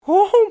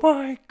Oh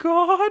my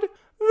God,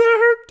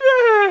 they're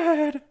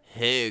dead!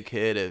 Who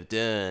could have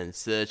done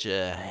such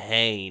a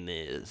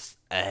heinous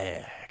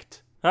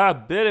act? I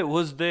bet it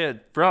was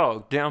that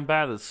frog down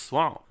by the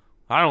swamp.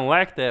 I don't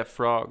like that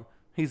frog.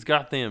 He's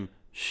got them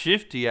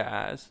shifty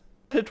eyes.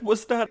 It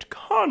was that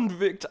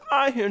convict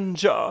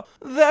Ironjaw,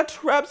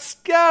 that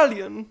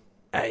rapscallion.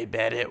 I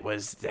bet it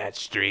was that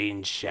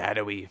strange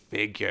shadowy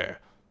figure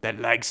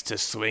that likes to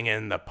swing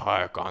in the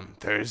park on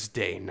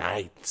Thursday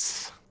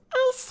nights.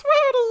 I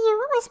swear to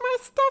you, it was my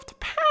stuffed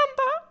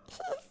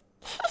panda.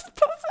 He's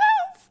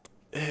possessed.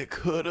 It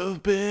could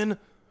have been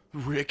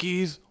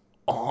Ricky's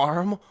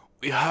arm.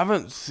 We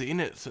haven't seen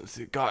it since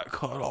it got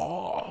cut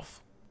off.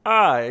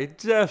 I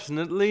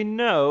definitely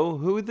know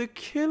who the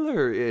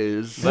killer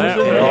is.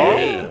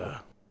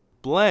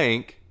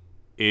 Blank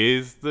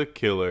is the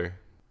killer.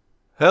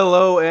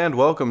 Hello and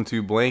welcome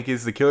to Blank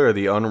is the Killer,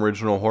 the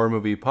unoriginal horror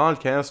movie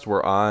podcast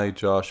where I,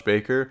 Josh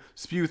Baker,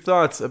 spew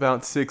thoughts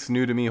about 6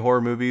 new-to-me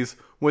horror movies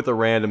with a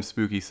random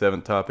spooky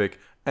 7th topic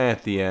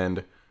at the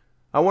end.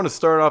 I want to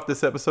start off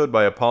this episode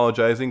by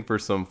apologizing for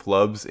some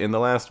flubs in the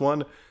last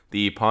one.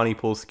 The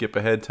Pontypool skip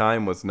ahead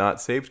time was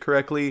not saved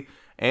correctly,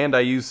 and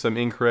I used some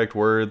incorrect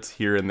words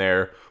here and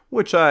there,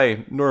 which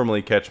I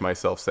normally catch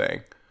myself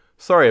saying.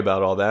 Sorry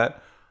about all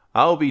that.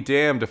 I'll be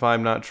damned if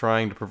I'm not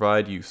trying to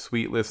provide you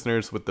sweet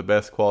listeners with the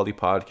best quality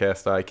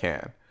podcast I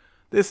can.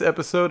 This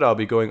episode, I'll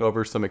be going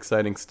over some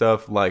exciting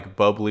stuff like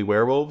bubbly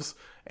werewolves,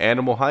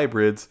 animal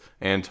hybrids,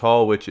 and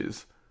tall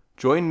witches.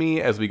 Join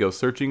me as we go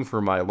searching for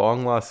my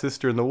long-lost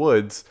sister in the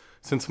woods,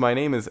 since my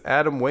name is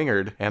Adam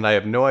Wingard, and I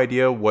have no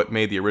idea what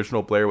made the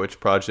original Blair Witch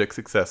Project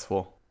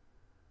successful.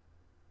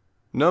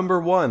 Number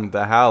 1,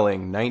 The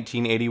Howling,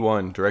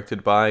 1981,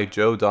 directed by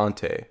Joe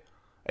Dante.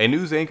 A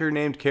news anchor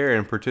named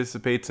Karen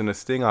participates in a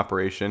sting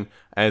operation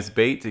as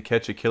bait to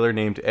catch a killer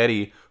named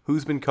Eddie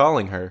who's been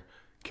calling her.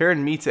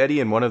 Karen meets Eddie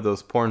in one of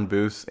those porn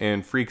booths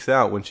and freaks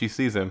out when she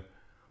sees him.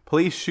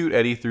 Police shoot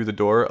Eddie through the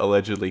door,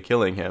 allegedly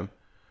killing him.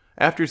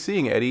 After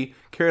seeing Eddie,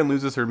 Karen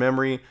loses her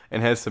memory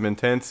and has some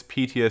intense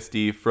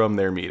PTSD from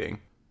their meeting.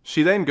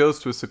 She then goes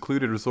to a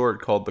secluded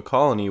resort called The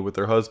Colony with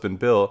her husband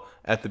Bill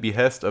at the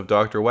behest of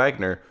Dr.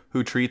 Wagner,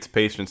 who treats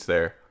patients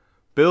there.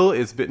 Bill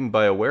is bitten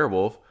by a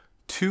werewolf.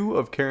 2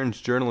 of Karen's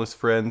journalist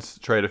friends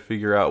try to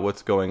figure out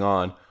what's going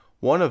on.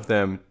 One of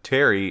them,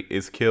 Terry,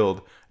 is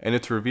killed, and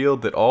it's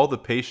revealed that all the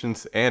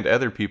patients and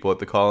other people at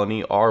the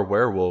colony are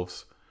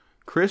werewolves.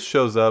 Chris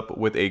shows up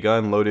with a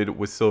gun loaded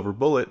with silver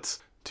bullets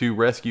to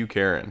rescue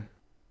Karen.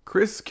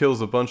 Chris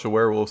kills a bunch of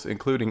werewolves,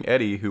 including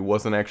Eddie, who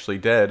wasn't actually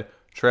dead,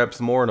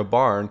 traps more in a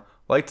barn,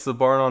 lights the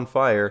barn on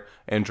fire,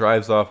 and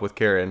drives off with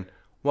Karen.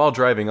 While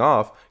driving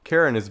off,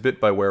 Karen is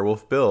bit by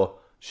werewolf Bill.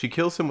 She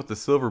kills him with a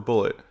silver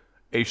bullet.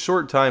 A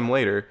short time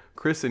later,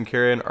 Chris and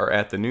Karen are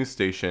at the news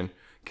station.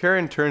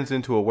 Karen turns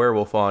into a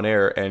werewolf on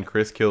air and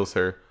Chris kills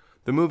her.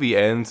 The movie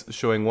ends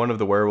showing one of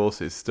the werewolves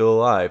is still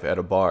alive at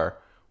a bar.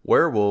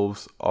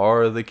 Werewolves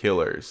are the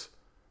killers.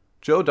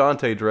 Joe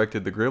Dante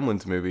directed the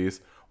Gremlins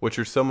movies, which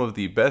are some of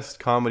the best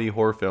comedy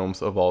horror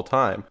films of all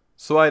time,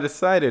 so I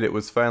decided it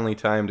was finally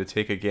time to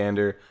take a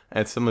gander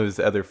at some of his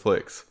other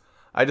flicks.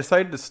 I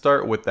decided to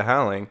start with The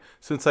Howling,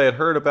 since I had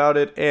heard about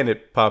it and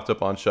it popped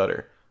up on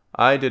Shudder.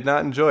 I did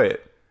not enjoy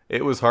it.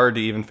 It was hard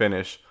to even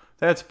finish.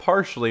 That's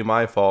partially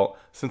my fault,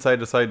 since I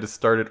decided to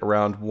start it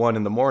around 1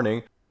 in the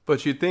morning,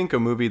 but you'd think a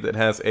movie that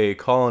has a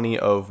colony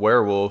of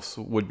werewolves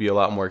would be a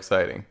lot more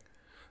exciting.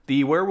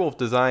 The werewolf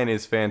design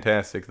is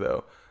fantastic,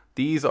 though.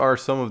 These are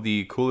some of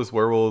the coolest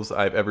werewolves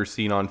I've ever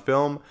seen on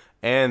film,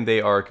 and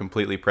they are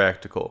completely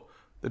practical.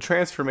 The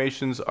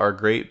transformations are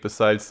great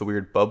besides the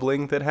weird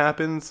bubbling that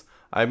happens.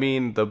 I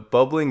mean, the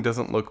bubbling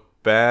doesn't look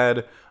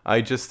bad, I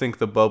just think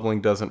the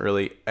bubbling doesn't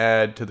really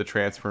add to the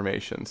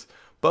transformations.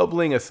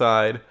 Bubbling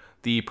aside,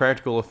 the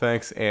practical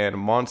effects and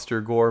monster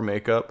gore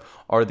makeup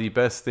are the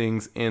best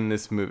things in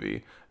this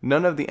movie.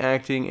 None of the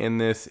acting in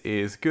this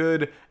is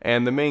good,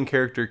 and the main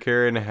character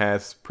Karen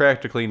has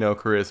practically no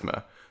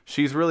charisma.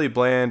 She's really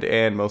bland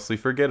and mostly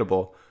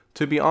forgettable.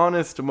 To be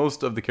honest,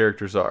 most of the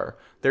characters are.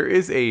 There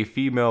is a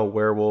female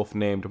werewolf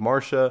named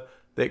Marcia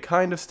that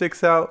kind of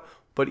sticks out,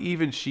 but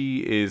even she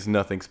is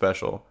nothing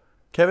special.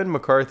 Kevin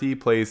McCarthy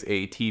plays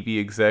a TV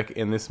exec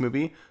in this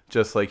movie,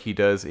 just like he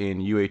does in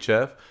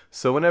UHF,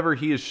 so whenever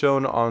he is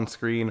shown on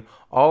screen,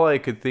 all I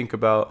could think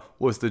about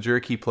was the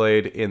jerk he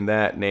played in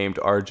that named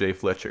RJ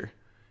Fletcher.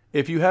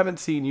 If you haven't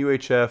seen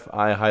UHF,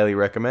 I highly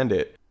recommend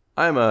it.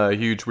 I'm a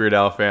huge Weird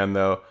Al fan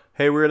though.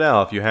 Hey Weird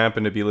Al, if you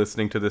happen to be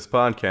listening to this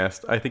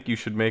podcast, I think you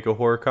should make a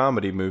horror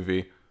comedy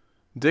movie.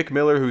 Dick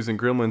Miller, who's in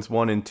Gremlins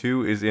 1 and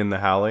 2, is in The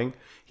Howling.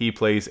 He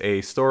plays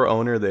a store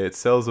owner that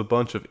sells a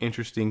bunch of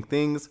interesting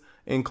things,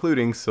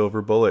 including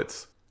silver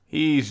bullets.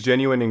 He's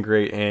genuine and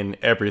great in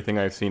everything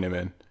I've seen him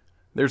in.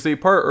 There's a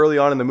part early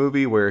on in the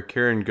movie where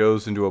Karen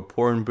goes into a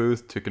porn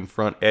booth to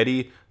confront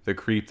Eddie, the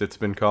creep that's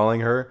been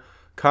calling her.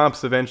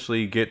 Cops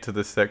eventually get to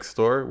the sex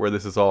store where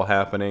this is all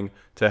happening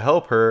to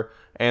help her,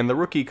 and the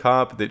rookie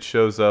cop that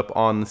shows up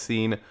on the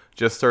scene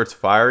just starts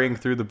firing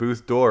through the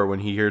booth door when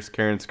he hears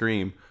Karen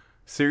scream.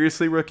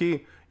 Seriously,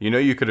 rookie? You know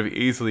you could have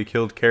easily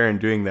killed Karen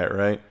doing that,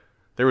 right?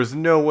 There was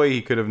no way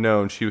he could have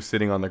known she was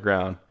sitting on the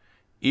ground.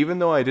 Even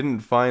though I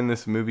didn't find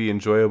this movie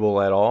enjoyable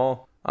at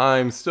all,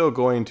 I'm still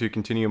going to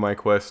continue my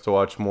quest to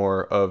watch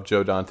more of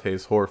Joe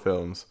Dante's horror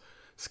films.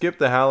 Skip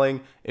The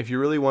Howling. If you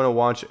really want to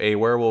watch a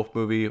werewolf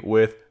movie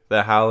with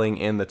The Howling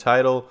in the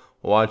title,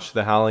 watch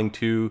The Howling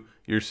 2,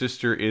 Your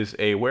Sister is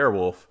a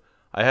Werewolf.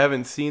 I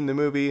haven't seen the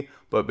movie,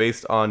 but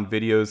based on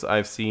videos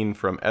I've seen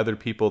from other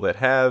people that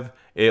have,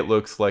 it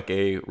looks like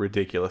a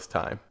ridiculous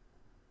time.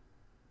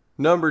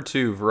 Number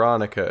 2,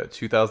 Veronica,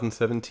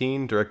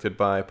 2017, directed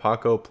by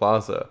Paco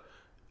Plaza.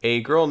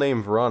 A girl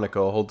named Veronica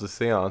holds a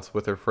seance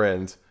with her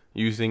friends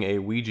using a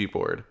Ouija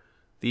board.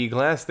 The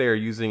glass they are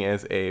using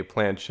as a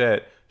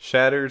planchette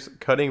shatters,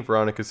 cutting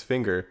Veronica's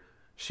finger.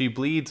 She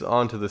bleeds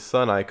onto the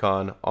sun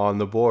icon on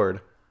the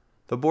board.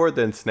 The board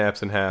then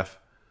snaps in half.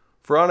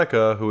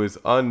 Veronica, who is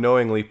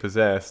unknowingly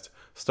possessed,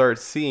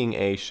 starts seeing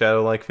a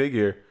shadow-like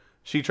figure.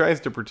 She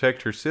tries to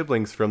protect her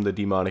siblings from the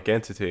demonic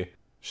entity.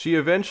 She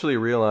eventually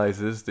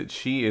realizes that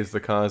she is the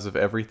cause of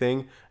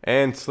everything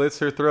and slits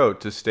her throat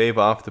to stave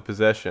off the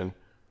possession.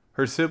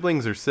 Her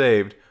siblings are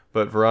saved,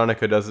 but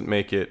Veronica doesn't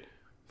make it.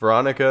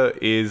 Veronica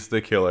is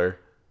the killer.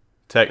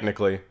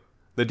 Technically.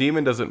 The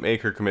demon doesn't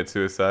make her commit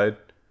suicide.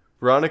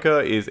 Veronica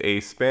is a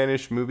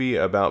Spanish movie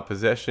about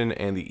possession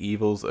and the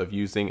evils of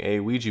using a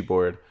Ouija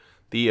board.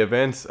 The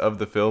events of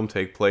the film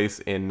take place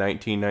in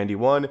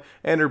 1991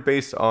 and are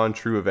based on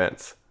true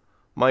events.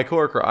 My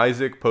coworker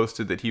Isaac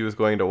posted that he was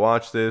going to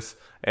watch this,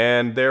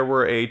 and there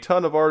were a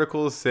ton of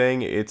articles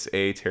saying it's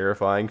a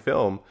terrifying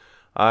film.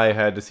 I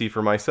had to see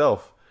for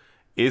myself.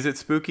 Is it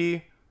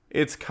spooky?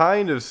 It's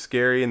kind of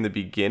scary in the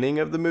beginning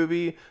of the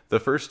movie. The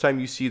first time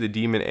you see the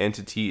demon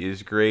entity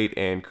is great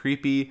and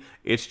creepy.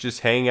 It's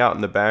just hanging out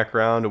in the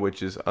background,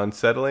 which is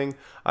unsettling.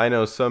 I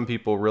know some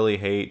people really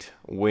hate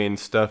when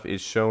stuff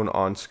is shown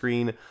on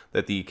screen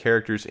that the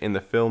characters in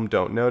the film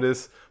don't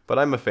notice, but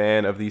I'm a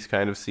fan of these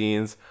kind of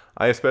scenes.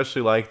 I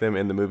especially like them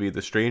in the movie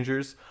The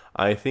Strangers.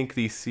 I think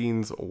these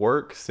scenes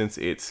work since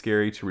it's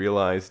scary to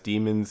realize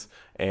demons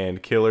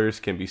and killers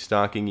can be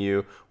stalking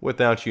you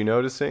without you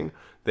noticing.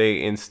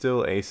 They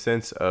instill a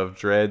sense of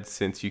dread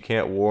since you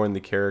can't warn the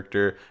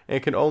character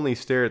and can only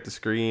stare at the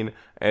screen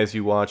as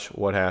you watch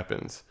what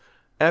happens.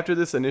 After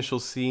this initial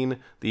scene,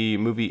 the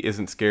movie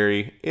isn't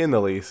scary in the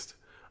least.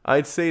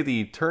 I'd say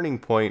the turning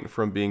point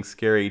from being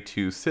scary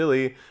to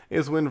silly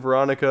is when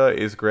Veronica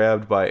is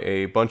grabbed by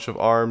a bunch of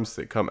arms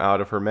that come out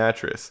of her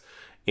mattress,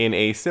 in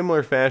a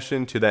similar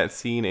fashion to that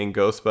scene in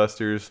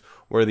Ghostbusters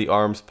where the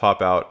arms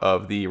pop out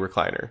of the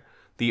recliner.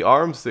 The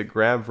arms that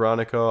grab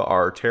Veronica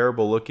are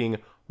terrible looking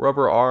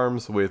rubber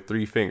arms with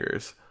 3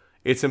 fingers.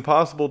 It's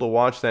impossible to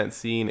watch that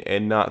scene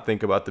and not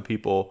think about the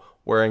people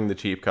wearing the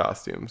cheap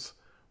costumes.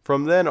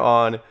 From then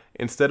on,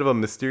 instead of a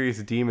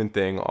mysterious demon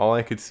thing, all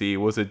I could see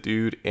was a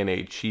dude in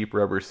a cheap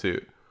rubber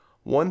suit.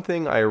 One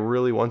thing I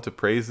really want to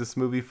praise this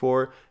movie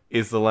for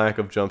is the lack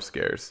of jump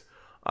scares.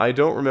 I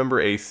don't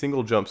remember a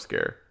single jump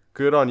scare.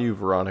 Good on you,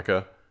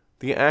 Veronica.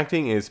 The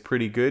acting is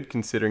pretty good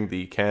considering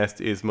the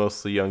cast is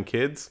mostly young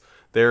kids.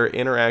 Their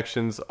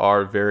interactions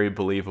are very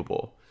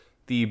believable.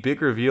 The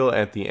big reveal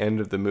at the end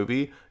of the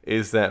movie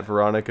is that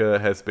Veronica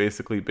has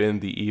basically been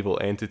the evil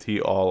entity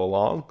all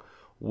along,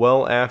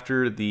 well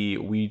after the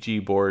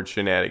Ouija board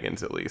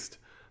shenanigans at least.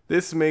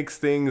 This makes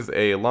things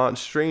a lot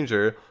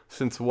stranger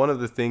since one of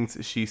the things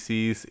she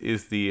sees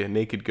is the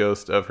naked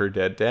ghost of her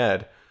dead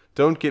dad.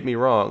 Don't get me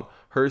wrong,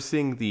 her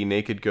seeing the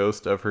naked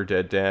ghost of her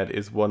dead dad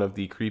is one of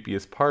the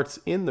creepiest parts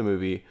in the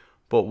movie,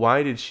 but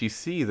why did she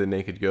see the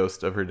naked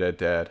ghost of her dead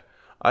dad?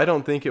 I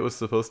don't think it was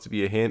supposed to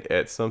be a hint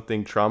at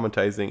something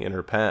traumatizing in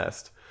her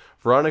past.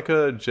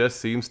 Veronica just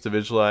seems to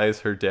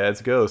visualize her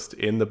dad's ghost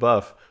in the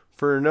buff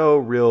for no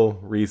real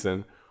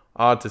reason.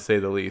 Odd to say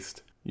the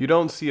least. You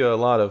don't see a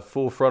lot of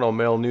full frontal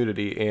male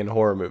nudity in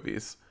horror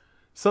movies.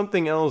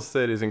 Something else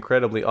that is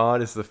incredibly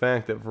odd is the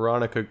fact that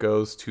Veronica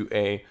goes to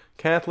a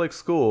Catholic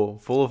school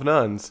full of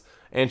nuns,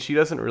 and she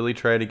doesn't really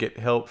try to get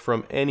help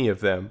from any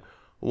of them.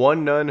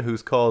 One nun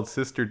who's called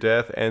Sister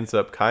Death ends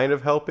up kind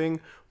of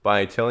helping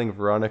by telling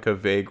Veronica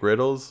vague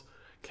riddles.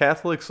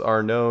 Catholics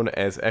are known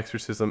as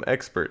exorcism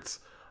experts.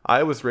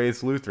 I was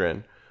raised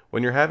Lutheran.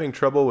 When you're having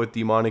trouble with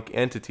demonic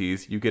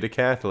entities, you get a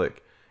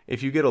Catholic.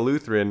 If you get a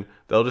Lutheran,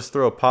 they'll just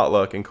throw a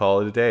potluck and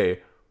call it a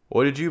day.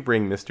 What did you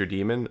bring, Mr.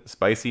 Demon?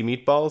 Spicy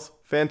meatballs?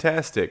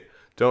 Fantastic.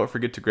 Don't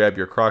forget to grab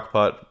your crock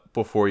pot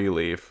before you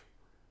leave.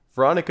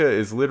 Veronica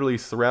is literally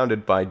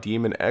surrounded by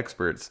demon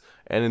experts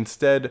and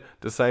instead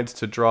decides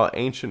to draw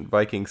ancient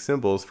Viking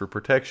symbols for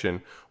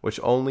protection, which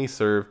only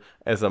serve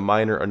as a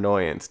minor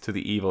annoyance to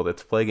the evil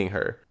that's plaguing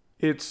her.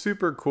 It's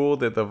super cool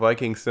that the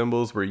Viking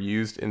symbols were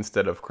used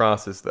instead of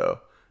crosses, though.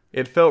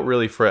 It felt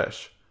really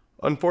fresh.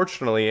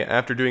 Unfortunately,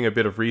 after doing a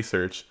bit of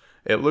research,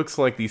 it looks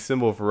like the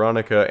symbol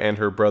Veronica and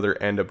her brother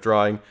end up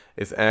drawing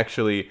is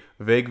actually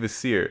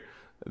Vegvisir,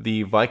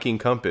 the Viking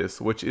compass,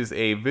 which is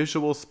a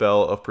visual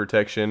spell of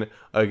protection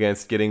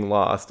against getting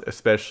lost,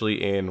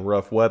 especially in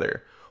rough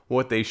weather.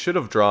 What they should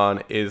have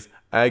drawn is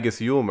Agus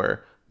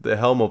Yulmer, the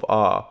Helm of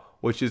Awe,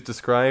 which is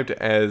described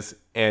as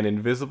an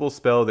invisible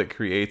spell that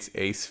creates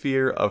a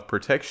sphere of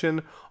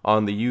protection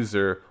on the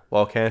user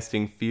while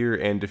casting fear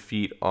and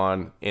defeat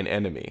on an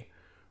enemy.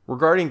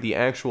 Regarding the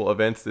actual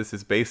events this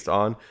is based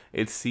on,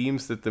 it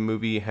seems that the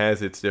movie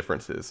has its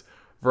differences.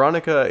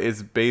 Veronica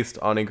is based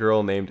on a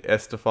girl named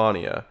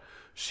Estefania.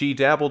 She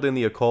dabbled in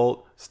the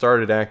occult,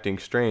 started acting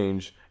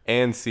strange,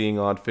 and seeing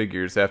odd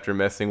figures after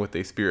messing with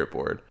a spirit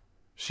board.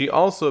 She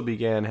also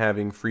began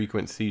having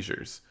frequent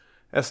seizures.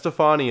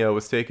 Estefania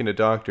was taken to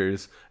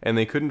doctors, and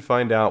they couldn't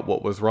find out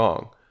what was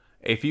wrong.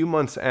 A few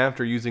months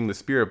after using the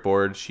spirit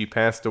board, she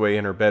passed away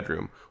in her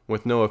bedroom,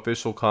 with no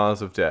official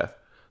cause of death.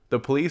 The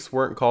police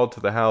weren't called to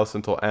the house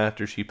until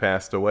after she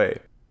passed away.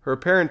 Her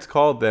parents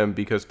called them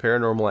because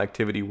paranormal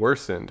activity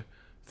worsened.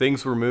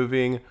 Things were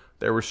moving,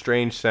 there were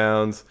strange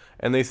sounds,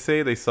 and they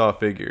say they saw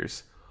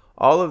figures.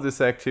 All of this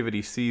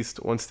activity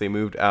ceased once they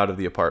moved out of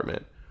the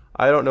apartment.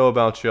 I don't know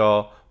about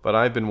y'all, but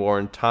I've been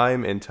warned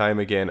time and time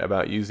again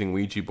about using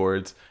Ouija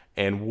boards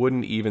and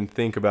wouldn't even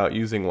think about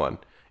using one.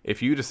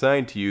 If you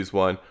decide to use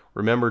one,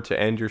 remember to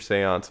end your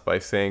seance by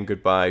saying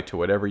goodbye to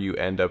whatever you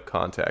end up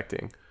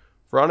contacting.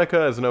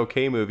 Veronica is an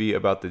okay movie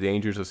about the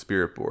dangers of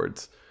spirit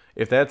boards.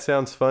 If that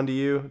sounds fun to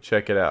you,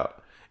 check it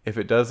out. If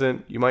it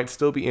doesn't, you might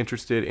still be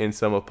interested in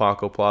some of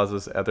Paco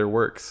Plaza's other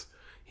works.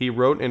 He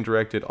wrote and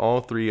directed all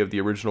 3 of the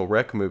original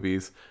Rec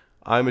movies.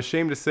 I'm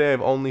ashamed to say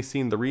I've only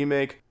seen the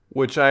remake,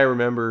 which I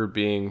remember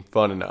being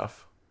fun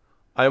enough.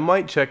 I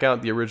might check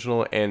out the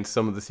original and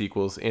some of the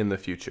sequels in the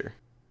future.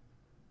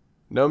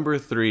 Number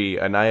 3,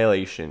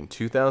 Annihilation,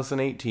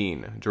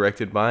 2018,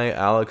 directed by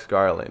Alex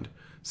Garland.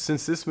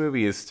 Since this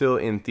movie is still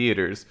in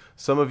theaters,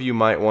 some of you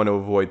might want to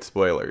avoid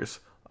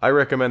spoilers. I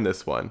recommend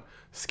this one.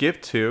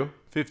 Skip to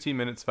 15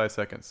 minutes 5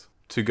 seconds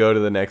to go to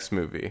the next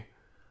movie.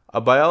 A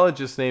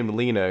biologist named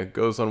Lena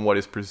goes on what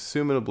is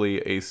presumably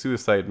a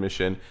suicide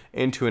mission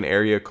into an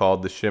area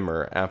called the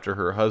Shimmer after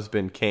her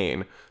husband,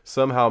 Kane,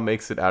 somehow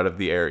makes it out of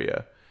the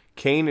area.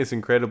 Kane is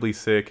incredibly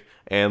sick,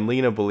 and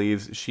Lena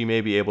believes she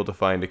may be able to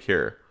find a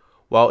cure.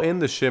 While in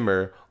the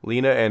Shimmer,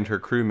 Lena and her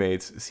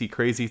crewmates see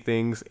crazy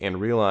things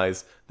and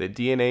realize that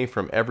DNA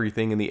from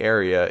everything in the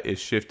area is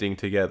shifting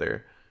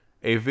together.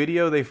 A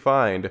video they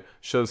find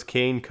shows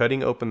Kane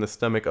cutting open the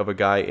stomach of a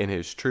guy in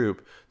his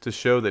troop to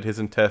show that his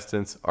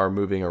intestines are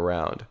moving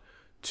around.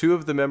 2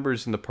 of the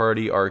members in the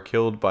party are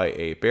killed by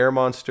a bear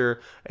monster,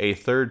 a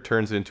third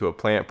turns into a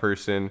plant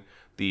person,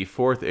 the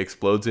 4th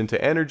explodes into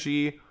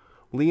energy.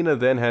 Lena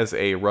then has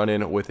a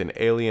run-in with an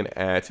alien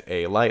at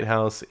a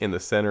lighthouse in the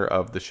center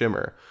of the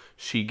Shimmer.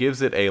 She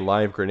gives it a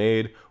live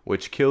grenade,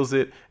 which kills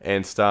it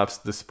and stops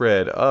the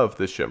spread of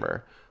the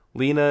Shimmer.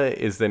 Lena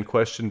is then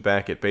questioned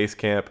back at base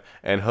camp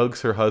and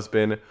hugs her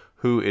husband,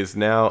 who is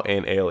now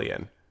an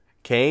alien.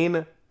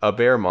 Kane, a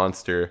bear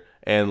monster,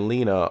 and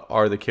Lena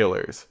are the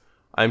killers.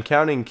 I'm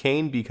counting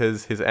Kane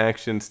because his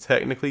actions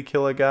technically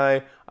kill a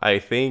guy, I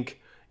think,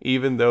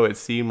 even though it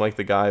seemed like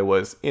the guy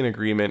was in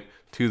agreement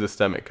to the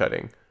stomach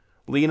cutting.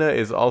 Lena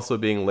is also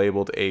being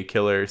labeled a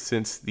killer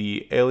since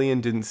the alien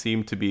didn't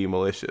seem to be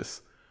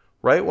malicious.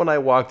 Right when I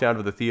walked out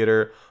of the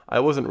theater, I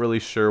wasn't really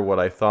sure what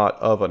I thought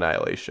of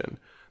Annihilation.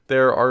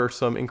 There are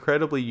some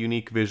incredibly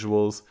unique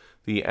visuals,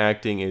 the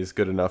acting is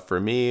good enough for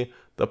me,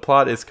 the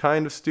plot is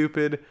kind of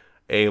stupid,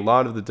 a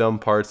lot of the dumb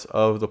parts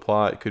of the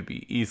plot could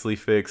be easily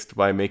fixed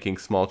by making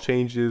small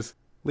changes.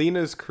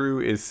 Lena's crew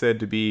is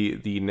said to be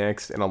the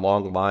next in a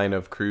long line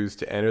of crews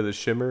to enter the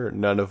Shimmer,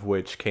 none of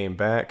which came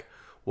back.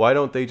 Why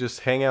don't they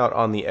just hang out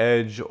on the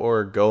edge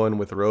or go in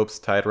with ropes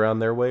tied around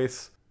their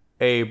waists?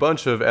 A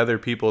bunch of other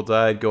people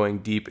died going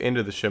deep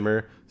into the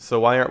Shimmer,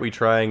 so why aren't we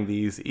trying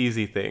these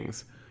easy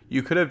things?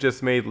 You could have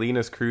just made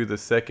Lena's crew the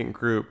second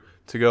group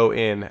to go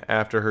in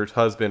after her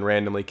husband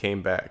randomly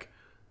came back.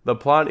 The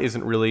plot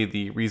isn't really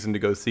the reason to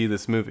go see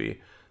this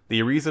movie.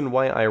 The reason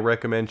why I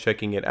recommend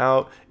checking it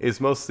out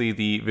is mostly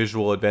the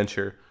visual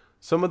adventure.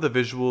 Some of the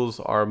visuals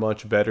are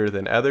much better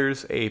than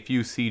others, a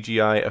few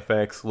CGI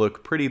effects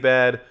look pretty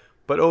bad,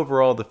 but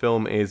overall the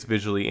film is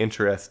visually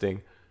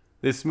interesting.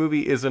 This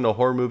movie isn't a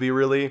horror movie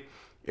really,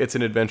 it's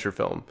an adventure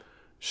film.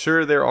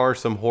 Sure, there are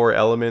some horror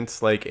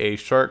elements like a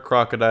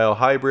shark-crocodile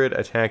hybrid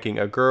attacking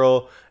a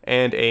girl,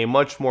 and a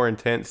much more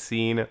intense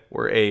scene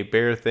where a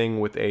bear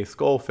thing with a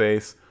skull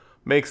face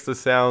makes the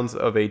sounds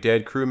of a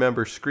dead crew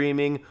member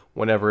screaming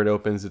whenever it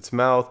opens its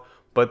mouth,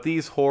 but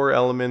these horror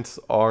elements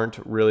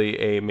aren't really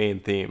a main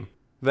theme.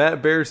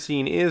 That bear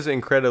scene is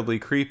incredibly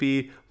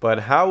creepy,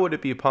 but how would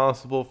it be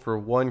possible for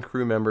one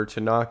crew member to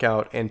knock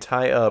out and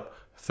tie up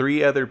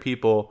 3 other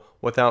people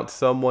without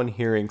someone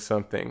hearing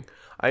something?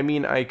 I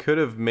mean, I could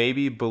have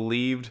maybe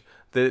believed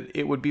that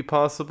it would be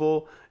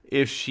possible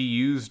if she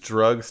used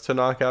drugs to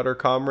knock out her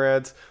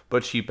comrades,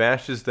 but she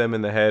bashes them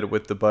in the head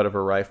with the butt of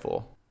her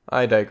rifle.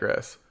 I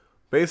digress.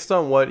 Based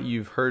on what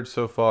you've heard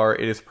so far,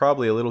 it is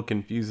probably a little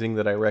confusing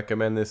that I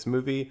recommend this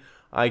movie.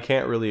 I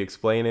can't really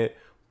explain it,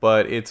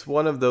 but it's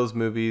one of those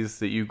movies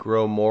that you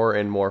grow more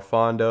and more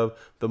fond of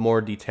the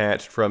more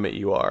detached from it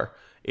you are.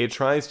 It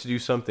tries to do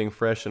something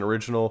fresh and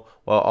original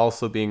while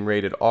also being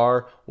rated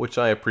R, which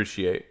I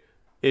appreciate.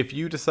 If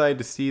you decide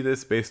to see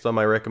this based on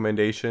my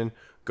recommendation,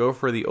 go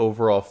for the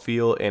overall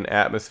feel and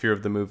atmosphere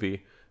of the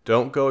movie.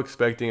 Don't go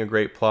expecting a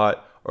great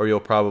plot, or you'll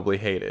probably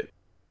hate it.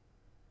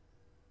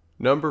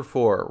 Number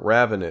 4,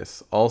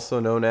 Ravenous, also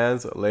known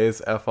as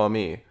Les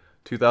Affamés,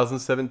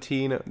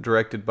 2017,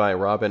 directed by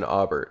Robin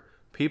Aubert.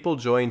 People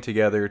join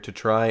together to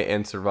try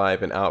and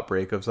survive an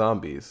outbreak of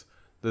zombies.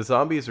 The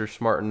zombies are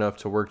smart enough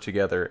to work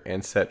together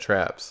and set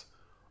traps.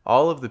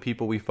 All of the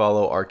people we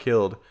follow are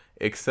killed,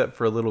 except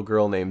for a little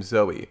girl named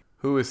Zoe,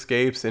 who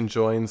escapes and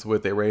joins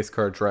with a race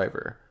car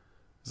driver.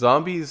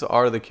 Zombies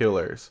are the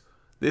killers.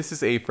 This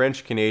is a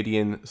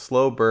French-Canadian,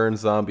 slow-burn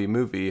zombie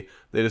movie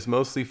that is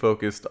mostly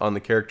focused on the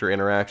character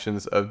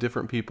interactions of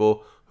different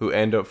people who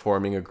end up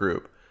forming a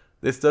group.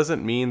 This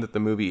doesn't mean that the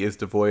movie is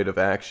devoid of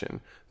action.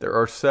 There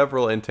are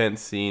several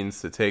intense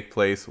scenes that take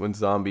place when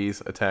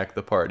zombies attack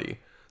the party.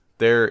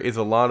 There is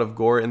a lot of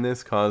gore in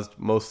this, caused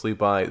mostly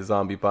by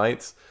zombie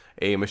bites,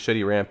 a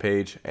machete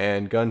rampage,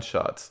 and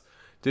gunshots.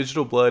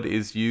 Digital blood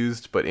is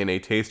used, but in a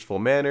tasteful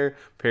manner,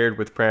 paired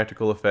with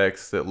practical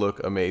effects that look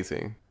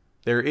amazing.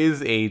 There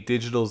is a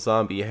digital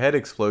zombie head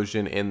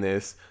explosion in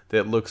this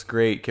that looks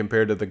great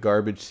compared to the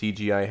garbage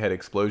CGI head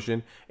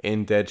explosion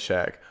in Dead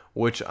Shack,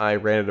 which I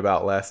ranted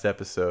about last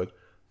episode.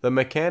 The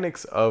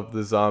mechanics of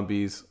the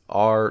zombies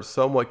are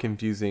somewhat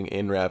confusing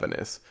in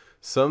Ravenous.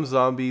 Some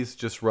zombies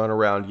just run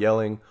around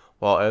yelling,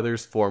 while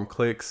others form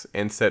cliques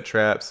and set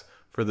traps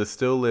for the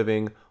still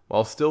living,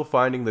 while still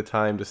finding the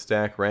time to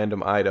stack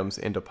random items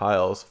into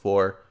piles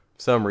for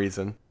some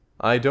reason.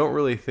 I don't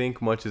really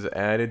think much is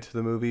added to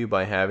the movie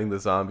by having the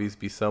zombies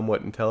be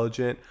somewhat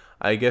intelligent.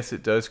 I guess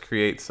it does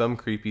create some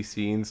creepy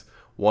scenes,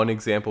 one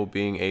example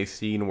being a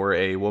scene where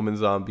a woman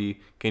zombie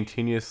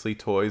continuously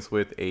toys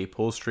with a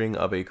pull string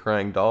of a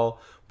crying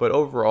doll, but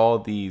overall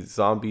the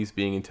zombies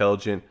being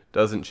intelligent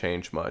doesn't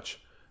change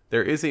much.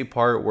 There is a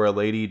part where a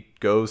lady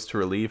goes to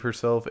relieve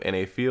herself in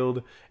a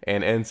field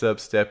and ends up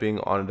stepping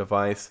on a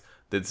device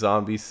that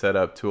zombies set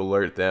up to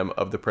alert them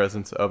of the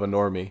presence of a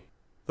normie.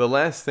 The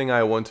last thing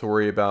I want to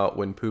worry about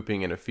when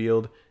pooping in a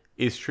field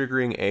is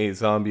triggering a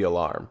zombie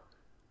alarm.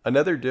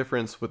 Another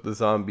difference with the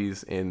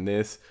zombies in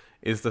this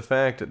is the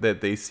fact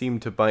that they seem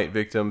to bite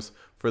victims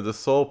for the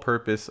sole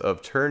purpose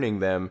of turning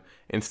them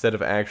instead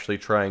of actually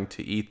trying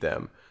to eat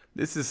them.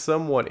 This is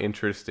somewhat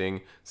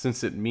interesting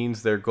since it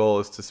means their goal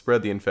is to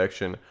spread the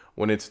infection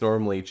when it's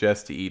normally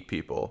just to eat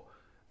people.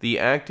 The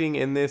acting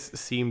in this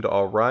seemed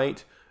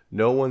alright.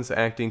 No one's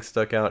acting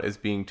stuck out as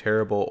being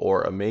terrible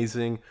or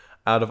amazing.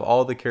 Out of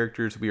all the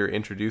characters we are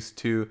introduced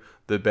to,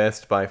 the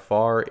best by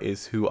far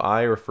is who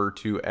I refer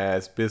to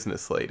as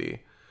Business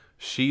Lady.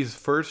 She's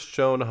first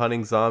shown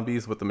hunting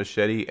zombies with a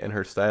machete and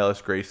her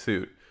stylish gray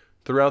suit.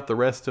 Throughout the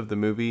rest of the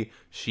movie,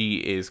 she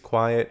is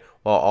quiet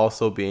while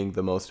also being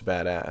the most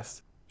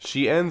badass.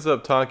 She ends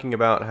up talking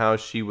about how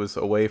she was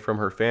away from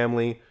her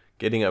family,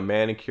 getting a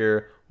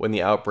manicure when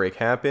the outbreak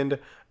happened.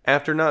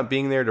 After not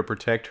being there to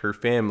protect her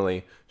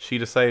family, she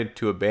decided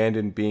to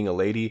abandon being a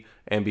lady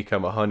and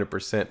become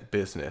 100%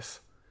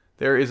 business.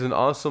 There is an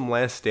awesome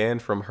last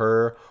stand from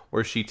her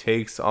where she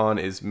takes on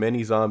as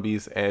many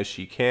zombies as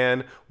she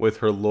can with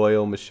her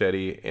loyal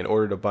machete in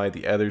order to buy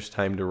the others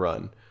time to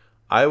run.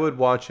 I would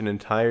watch an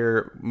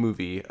entire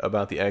movie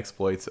about the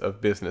exploits of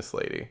Business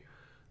Lady.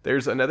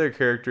 There's another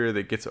character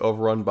that gets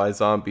overrun by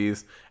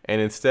zombies,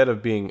 and instead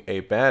of being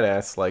a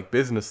badass like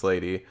Business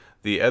Lady,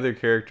 the other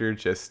character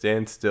just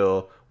stands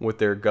still with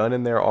their gun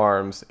in their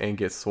arms and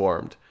gets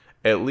swarmed.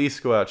 At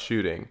least go out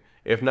shooting,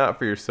 if not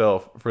for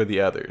yourself, for the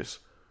others.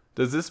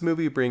 Does this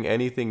movie bring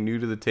anything new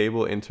to the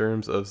table in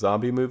terms of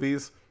zombie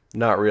movies?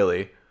 Not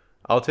really.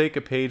 I'll take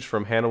a page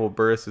from Hannibal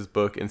Buress'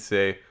 book and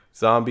say,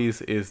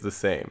 zombies is the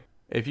same.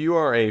 If you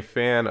are a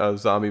fan of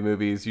zombie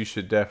movies, you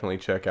should definitely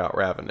check out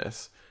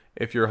Ravenous.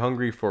 If you're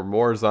hungry for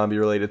more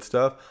zombie-related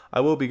stuff, I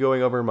will be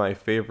going over my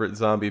favorite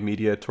zombie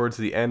media towards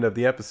the end of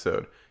the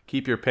episode.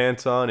 Keep your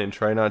pants on and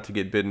try not to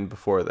get bitten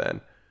before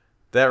then.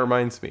 That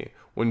reminds me,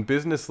 when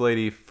Business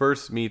Lady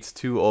first meets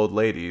two old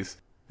ladies,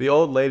 the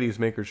old ladies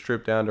make her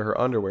strip down to her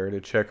underwear to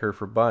check her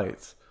for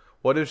bites.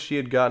 What if she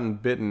had gotten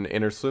bitten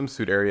in her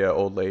swimsuit area,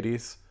 old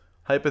ladies?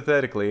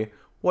 Hypothetically,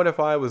 what if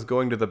I was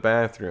going to the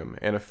bathroom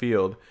in a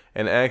field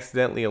and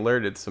accidentally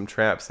alerted some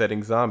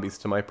trap-setting zombies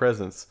to my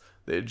presence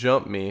that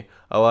jumped me,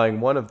 allowing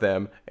one of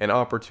them an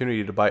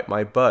opportunity to bite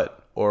my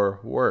butt, or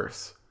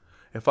worse?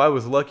 If I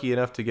was lucky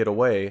enough to get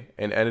away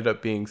and ended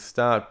up being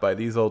stopped by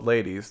these old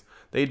ladies,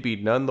 they'd be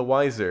none the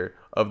wiser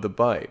of the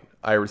bite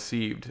I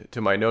received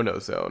to my no-no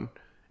zone,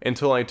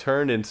 until I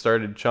turned and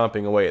started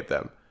chomping away at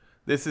them.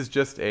 This is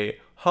just a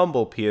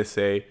humble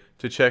PSA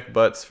to check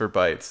butts for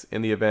bites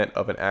in the event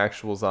of an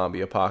actual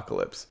zombie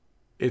apocalypse.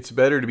 It's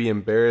better to be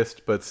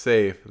embarrassed but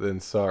safe than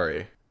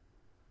sorry.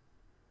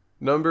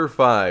 Number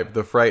 5,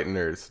 The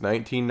Frighteners,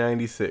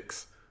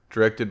 1996,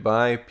 directed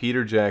by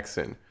Peter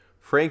Jackson.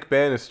 Frank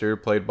Bannister,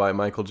 played by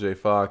Michael J.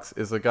 Fox,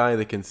 is a guy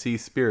that can see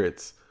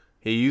spirits.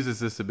 He uses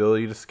this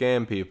ability to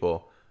scam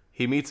people.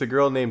 He meets a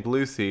girl named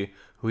Lucy,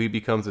 who he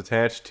becomes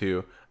attached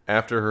to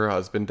after her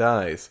husband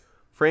dies.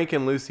 Frank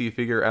and Lucy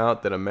figure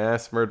out that a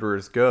mass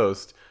murderer's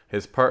ghost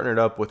has partnered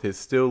up with his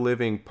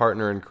still-living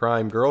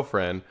partner-in-crime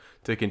girlfriend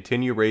to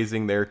continue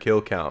raising their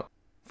kill count.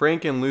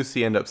 Frank and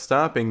Lucy end up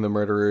stopping the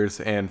murderers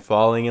and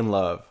falling in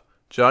love.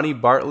 Johnny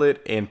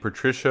Bartlett and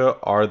Patricia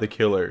are the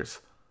killers.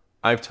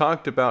 I've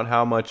talked about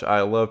how much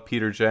I love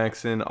Peter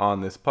Jackson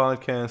on this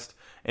podcast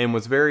and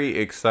was very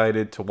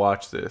excited to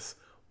watch this.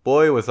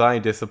 Boy, was I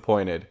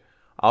disappointed.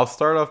 I'll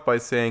start off by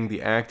saying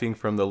the acting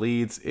from the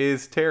leads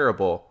is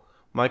terrible.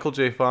 Michael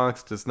J.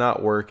 Fox does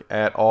not work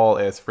at all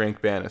as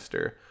Frank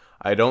Bannister.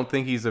 I don't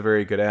think he's a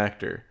very good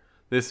actor.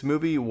 This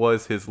movie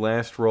was his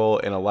last role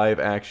in a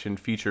live-action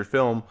feature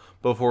film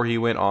before he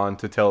went on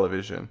to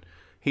television.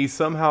 He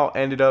somehow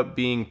ended up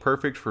being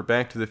perfect for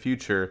Back to the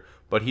Future,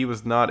 but he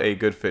was not a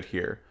good fit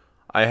here.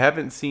 I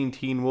haven't seen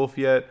Teen Wolf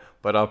yet,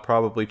 but I'll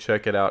probably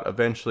check it out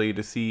eventually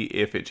to see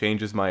if it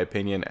changes my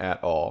opinion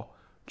at all.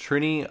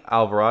 Trini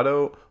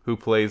Alvarado, who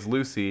plays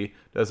Lucy,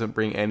 doesn't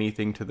bring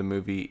anything to the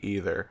movie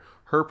either.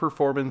 Her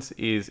performance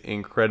is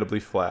incredibly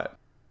flat.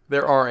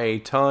 There are a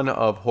ton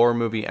of horror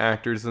movie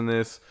actors in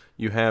this.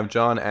 You have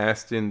John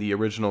Astin, the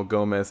original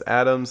Gomez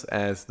Addams,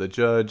 as the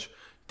judge,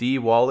 Dee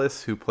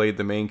Wallace, who played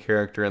the main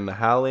character in The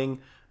Howling,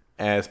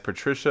 as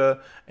Patricia,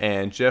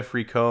 and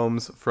Jeffrey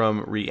Combs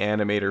from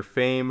Reanimator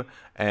fame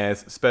as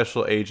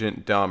Special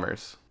Agent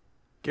Dahmers.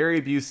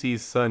 Gary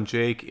Busey's son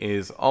Jake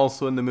is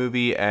also in the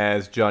movie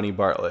as Johnny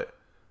Bartlett.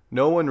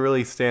 No one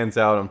really stands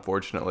out,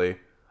 unfortunately.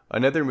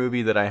 Another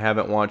movie that I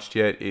haven't watched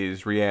yet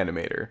is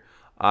Reanimator.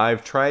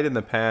 I've tried in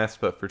the past,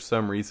 but for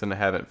some reason I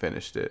haven't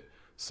finished it.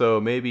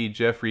 So maybe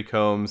Jeffrey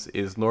Combs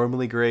is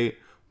normally great,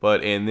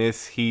 but in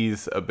this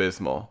he's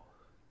abysmal.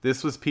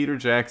 This was Peter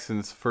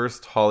Jackson's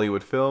first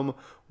Hollywood film,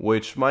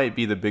 which might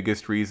be the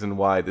biggest reason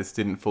why this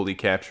didn't fully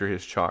capture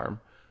his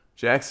charm.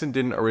 Jackson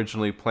didn't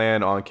originally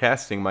plan on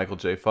casting Michael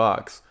J.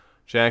 Fox.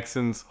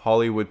 Jackson's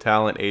Hollywood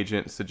talent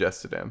agent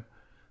suggested him.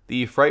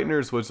 The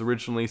Frighteners was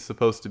originally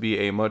supposed to be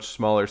a much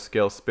smaller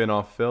scale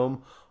spin-off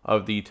film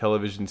of the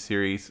television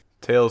series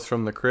Tales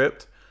from the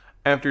Crypt.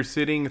 After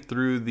sitting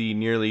through the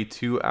nearly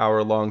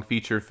 2-hour-long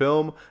feature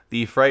film,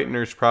 The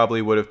Frighteners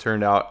probably would have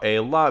turned out a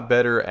lot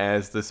better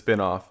as the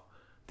spin-off.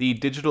 The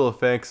digital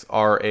effects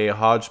are a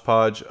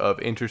hodgepodge of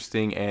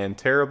interesting and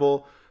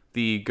terrible.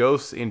 The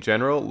ghosts in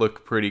general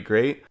look pretty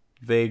great.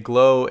 They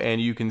glow and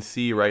you can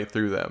see right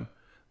through them.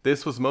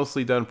 This was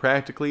mostly done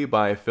practically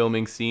by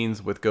filming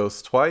scenes with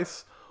ghosts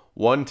twice,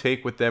 one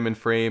take with them in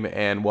frame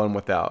and one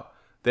without.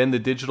 Then the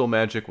digital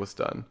magic was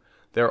done.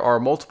 There are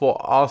multiple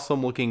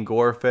awesome looking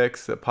gore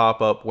effects that pop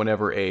up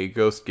whenever a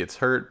ghost gets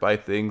hurt by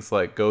things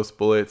like ghost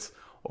bullets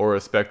or a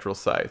spectral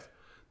scythe.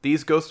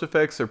 These ghost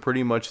effects are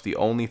pretty much the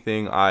only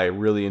thing I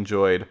really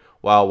enjoyed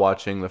while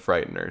watching The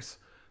Frighteners.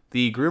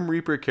 The Grim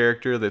Reaper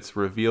character that's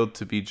revealed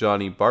to be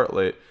Johnny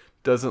Bartlett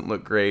doesn't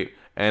look great,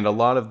 and a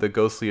lot of the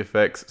ghostly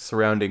effects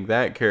surrounding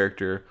that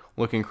character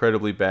look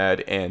incredibly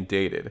bad and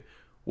dated.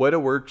 Weta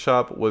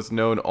Workshop was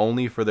known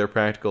only for their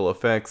practical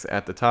effects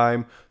at the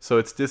time, so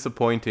it's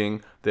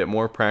disappointing that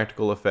more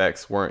practical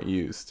effects weren't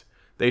used.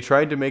 They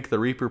tried to make the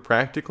Reaper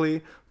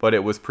practically, but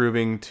it was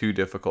proving too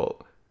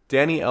difficult.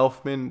 Danny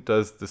Elfman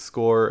does the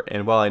score,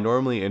 and while I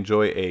normally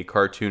enjoy a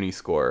cartoony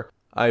score,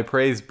 I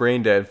praise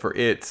Braindead for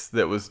its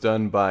that was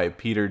done by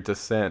Peter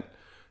Descent.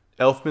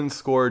 Elfman's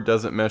score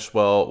doesn't mesh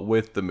well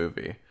with the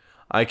movie.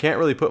 I can't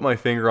really put my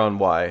finger on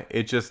why,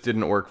 it just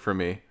didn't work for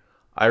me.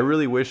 I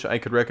really wish I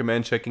could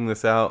recommend checking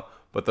this out,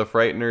 but The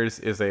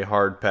Frighteners is a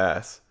hard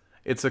pass.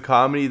 It's a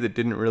comedy that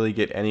didn't really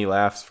get any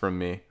laughs from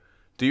me.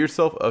 Do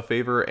yourself a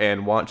favor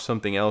and watch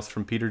something else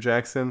from Peter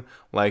Jackson,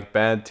 like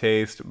Bad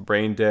Taste,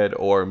 Braindead,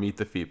 or Meet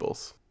the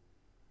Feebles.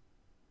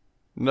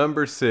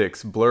 Number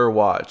 6, Blair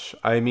Witch,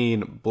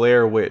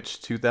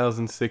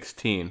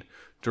 2016,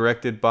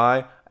 directed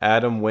by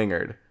Adam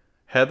Wingard.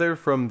 Heather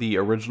from the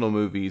original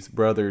movie's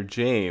brother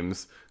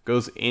James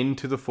goes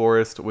into the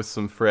forest with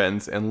some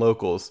friends and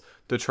locals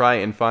to try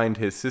and find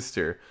his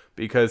sister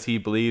because he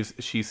believes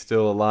she's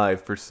still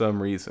alive for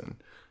some reason.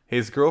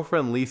 His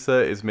girlfriend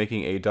Lisa is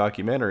making a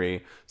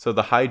documentary, so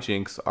the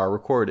hijinks are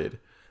recorded.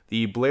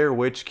 The Blair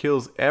Witch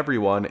kills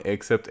everyone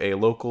except a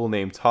local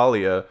named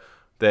Talia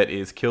that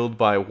is killed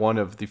by one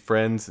of the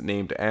friends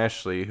named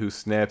Ashley, who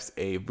snaps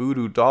a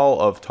voodoo doll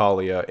of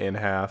Talia in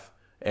half,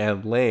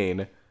 and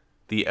Lane,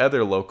 the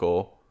other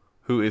local,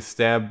 who is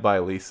stabbed by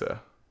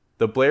Lisa.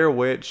 The Blair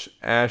Witch,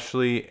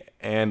 Ashley,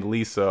 and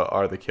Lisa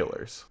are the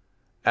killers.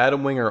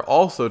 Adam Wingard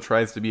also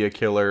tries to be a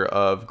killer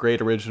of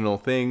great original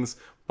things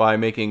by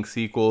making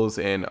sequels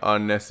and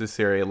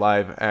unnecessary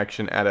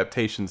live-action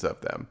adaptations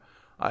of them.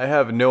 I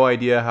have no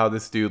idea how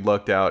this dude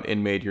lucked out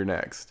and made You're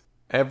Next.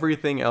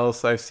 Everything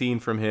else I've seen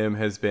from him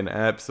has been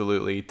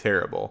absolutely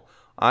terrible.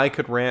 I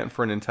could rant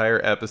for an entire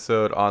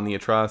episode on the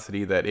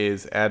atrocity that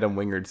is Adam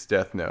Wingard's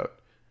Death Note.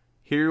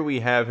 Here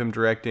we have him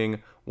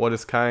directing what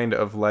is kind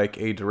of like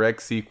a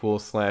direct sequel /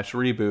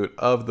 reboot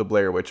of the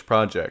Blair Witch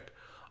Project.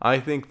 I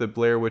think the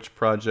Blair Witch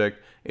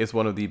Project is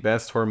one of the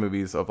best horror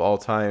movies of all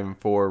time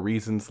for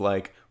reasons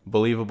like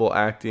believable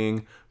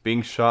acting,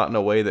 being shot in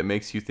a way that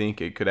makes you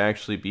think it could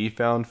actually be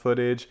found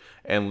footage,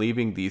 and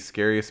leaving the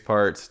scariest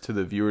parts to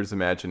the viewer's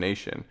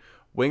imagination.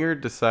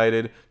 Wingard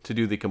decided to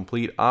do the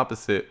complete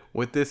opposite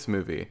with this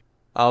movie.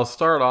 I'll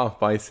start off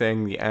by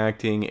saying the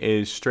acting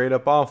is straight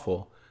up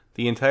awful.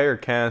 The entire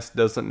cast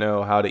doesn't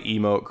know how to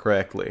emote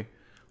correctly.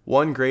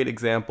 One great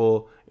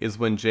example is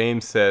when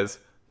James says,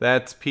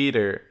 "That's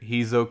Peter,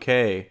 he's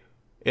okay,"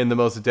 in the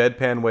most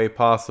deadpan way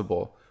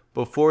possible.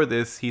 Before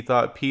this, he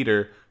thought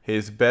Peter,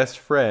 his best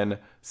friend,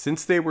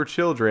 since they were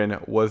children,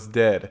 was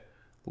dead.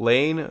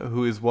 Lane,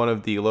 who is one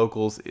of the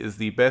locals, is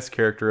the best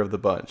character of the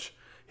bunch.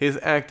 His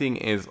acting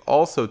is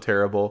also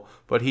terrible,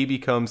 but he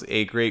becomes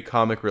a great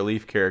comic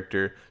relief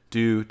character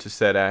due to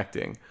said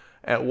acting.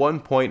 At one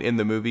point in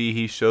the movie,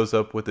 he shows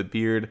up with a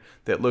beard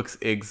that looks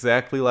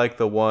exactly like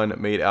the one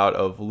made out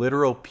of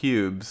literal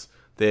pubes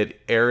that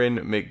Aaron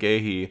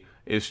McGahey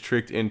is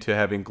tricked into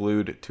having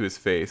glued to his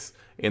face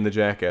in the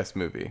Jackass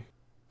movie.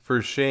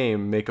 For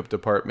shame, makeup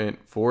department,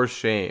 for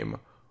shame.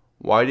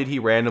 Why did he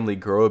randomly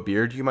grow a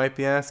beard, you might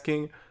be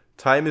asking?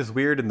 Time is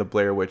weird in the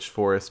Blair Witch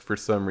Forest for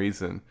some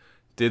reason.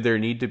 Did there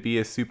need to be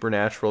a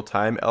supernatural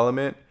time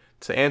element?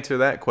 To answer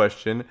that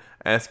question,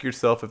 ask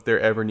yourself if there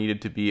ever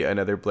needed to be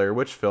another Blair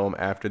Witch film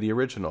after the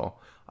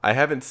original. I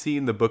haven't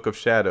seen The Book of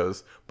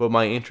Shadows, but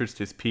my interest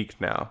is piqued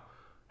now.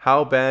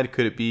 How bad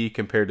could it be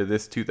compared to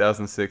this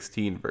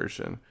 2016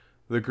 version?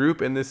 The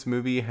group in this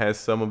movie has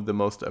some of the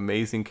most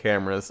amazing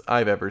cameras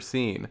I've ever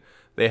seen.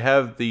 They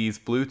have these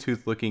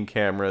Bluetooth-looking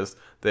cameras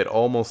that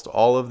almost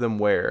all of them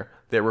wear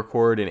that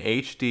record in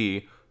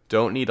HD,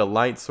 don't need a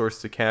light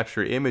source to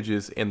capture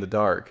images in the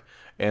dark,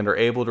 and are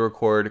able to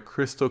record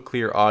crystal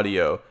clear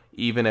audio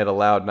even at a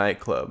loud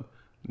nightclub.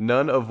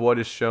 None of what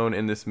is shown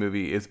in this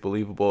movie is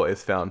believable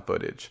as found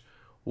footage.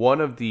 One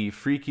of the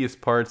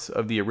freakiest parts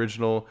of the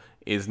original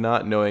is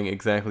not knowing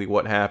exactly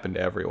what happened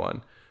to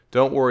everyone.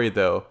 Don't worry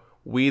though,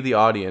 we the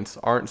audience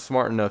aren't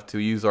smart enough to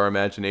use our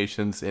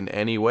imaginations in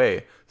any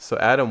way, so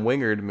Adam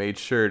Wingard made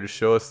sure to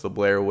show us the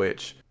Blair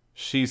Witch.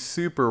 She's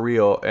super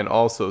real and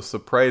also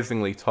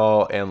surprisingly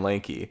tall and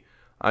lanky.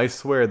 I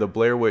swear the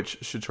Blair Witch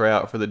should try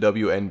out for the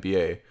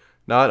WNBA.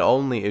 Not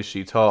only is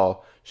she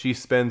tall, she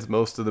spends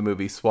most of the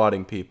movie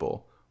swatting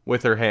people.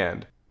 With her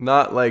hand.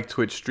 Not like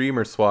Twitch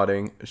streamer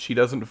swatting, she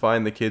doesn't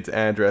find the kids'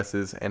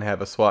 addresses and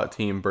have a SWAT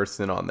team burst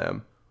in on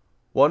them.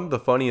 One of the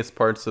funniest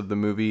parts of the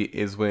movie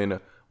is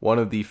when one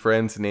of the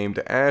friends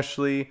named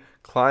Ashley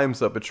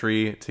climbs up a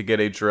tree to get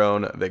a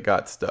drone that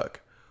got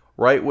stuck.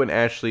 Right when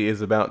Ashley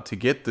is about to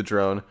get the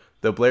drone,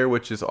 the Blair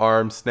Witch's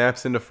arm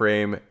snaps into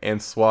frame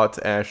and swats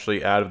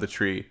Ashley out of the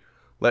tree.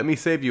 Let me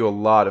save you a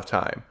lot of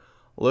time.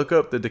 Look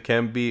up the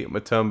Dikembe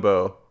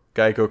Mutombo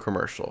Geico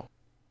commercial.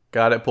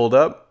 Got it pulled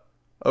up?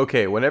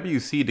 Okay, whenever you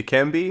see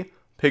Dikembe,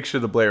 picture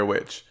the Blair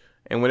Witch.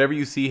 And whenever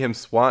you see him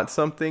swat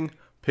something,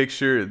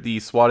 picture the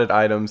swatted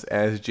items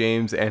as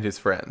James and his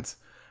friends.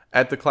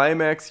 At the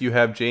climax, you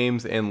have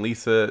James and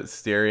Lisa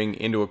staring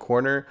into a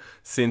corner,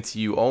 since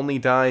you only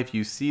die if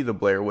you see the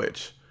Blair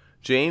Witch.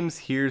 James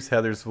hears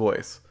Heather's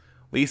voice.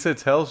 Lisa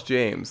tells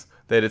James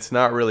that it's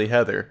not really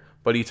Heather,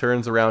 but he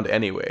turns around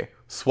anyway.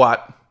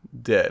 Swat.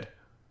 Dead.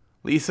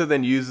 Lisa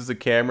then uses a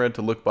camera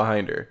to look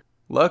behind her.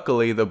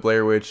 Luckily, the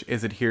Blair Witch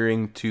is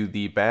adhering to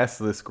the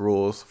basilisk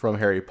rules from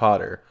Harry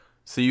Potter,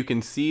 so you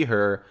can see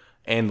her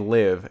and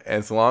live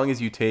as long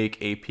as you take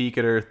a peek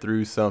at her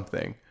through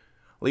something.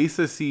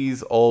 Lisa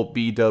sees old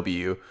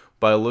BW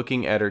by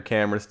looking at her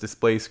camera's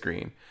display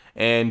screen,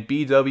 and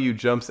BW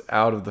jumps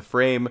out of the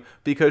frame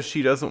because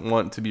she doesn't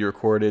want to be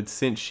recorded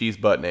since she's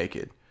butt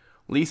naked.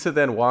 Lisa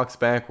then walks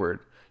backward,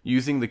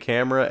 using the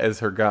camera as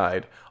her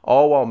guide,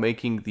 all while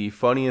making the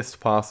funniest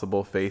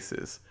possible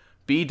faces.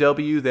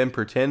 BW then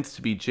pretends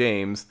to be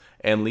James,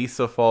 and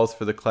Lisa falls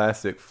for the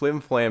classic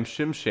flim-flam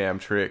shim-sham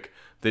trick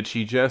that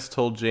she just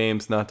told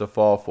James not to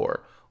fall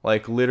for.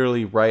 Like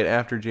literally right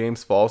after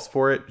James falls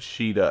for it,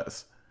 she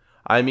does.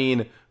 I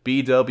mean,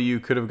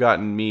 BW could have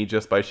gotten me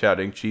just by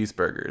shouting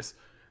cheeseburgers.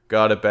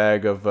 Got a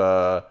bag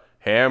of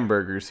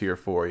hamburgers here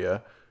for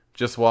you.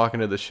 Just walk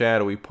into the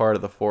shadowy part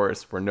of the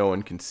forest where no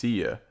one can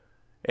see you.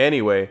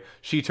 Anyway,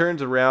 she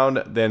turns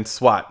around, then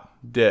swat,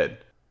 dead.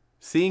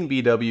 Seeing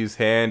BW's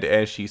hand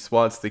as she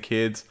swats the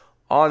kids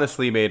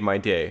honestly made my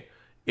day.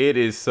 It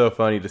is so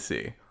funny to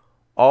see.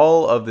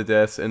 All of the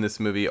deaths in this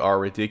movie are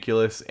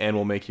ridiculous and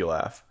will make you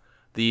laugh.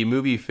 The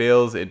movie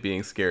fails at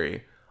being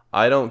scary.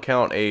 I don't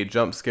count a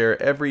jump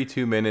scare every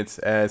 2 minutes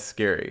as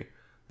scary.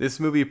 This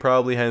movie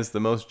probably has the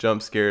most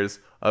jump scares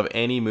of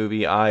any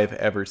movie I've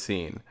ever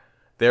seen.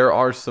 There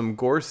are some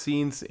gore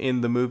scenes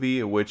in the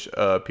movie which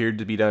appeared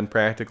to be done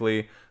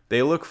practically.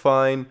 They look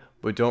fine,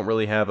 but don't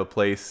really have a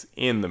place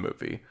in the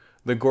movie.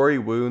 The gory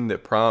wound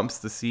that prompts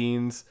the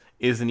scenes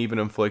isn't even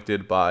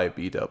inflicted by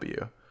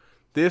BW.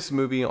 This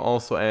movie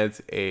also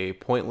adds a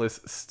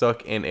pointless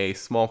stuck in a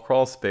small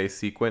crawl space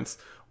sequence,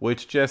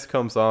 which just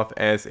comes off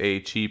as a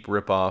cheap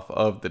ripoff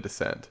of The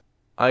Descent.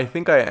 I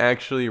think I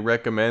actually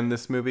recommend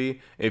this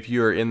movie if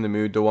you are in the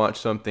mood to watch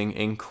something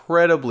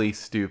incredibly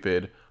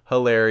stupid,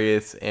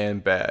 hilarious,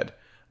 and bad.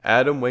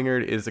 Adam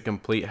Wingard is a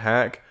complete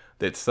hack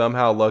that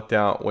somehow lucked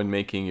out when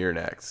making your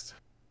next.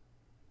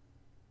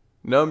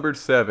 Number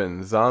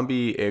 7,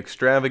 Zombie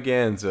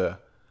Extravaganza.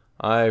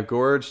 I've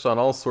gorged on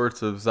all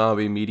sorts of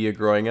zombie media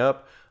growing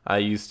up. I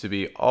used to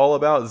be all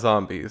about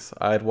zombies.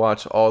 I'd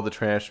watch all the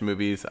trash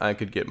movies I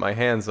could get my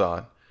hands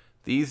on.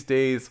 These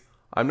days,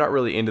 I'm not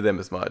really into them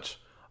as much.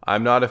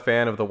 I'm not a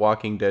fan of The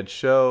Walking Dead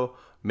show.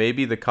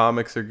 Maybe the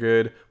comics are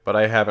good, but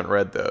I haven't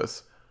read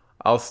those.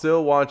 I'll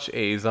still watch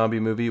a zombie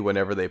movie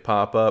whenever they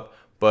pop up,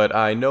 but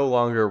I no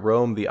longer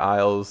roam the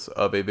aisles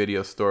of a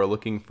video store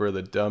looking for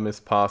the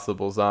dumbest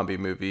possible zombie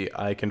movie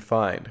I can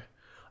find.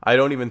 I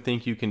don't even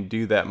think you can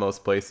do that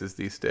most places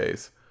these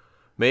days.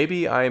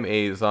 Maybe I'm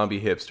a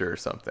zombie hipster or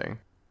something.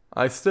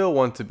 I still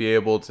want to be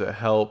able to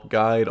help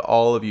guide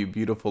all of you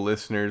beautiful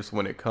listeners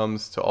when it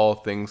comes to all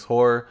things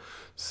horror,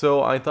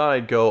 so I thought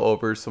I'd go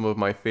over some of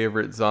my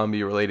favorite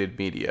zombie-related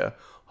media.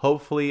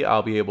 Hopefully,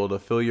 I'll be able to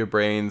fill your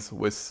brains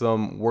with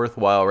some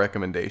worthwhile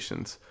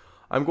recommendations.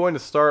 I'm going to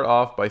start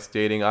off by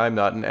stating I'm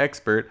not an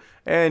expert,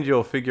 and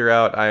you'll figure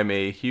out I'm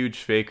a huge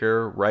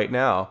faker right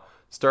now.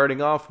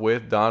 Starting off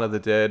with Dawn of the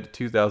Dead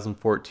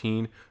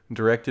 2014,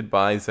 directed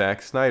by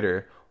Zack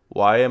Snyder.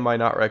 Why am I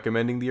not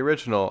recommending the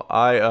original?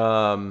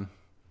 Haven't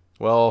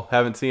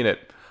seen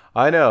it.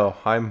 I know,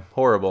 I'm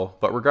horrible,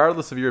 but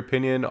regardless of your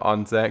opinion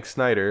on Zack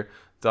Snyder,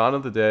 Dawn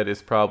of the Dead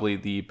is probably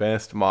the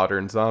best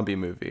modern zombie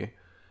movie.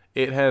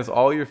 It has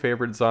all your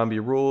favorite zombie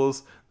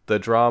rules, the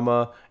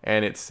drama,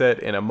 and it's set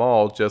in a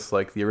mall just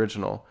like the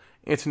original.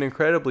 It's an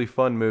incredibly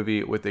fun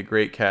movie with a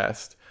great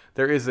cast.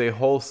 There is a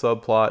whole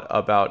subplot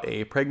about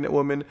a pregnant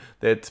woman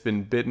that's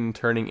been bitten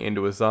turning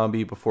into a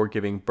zombie before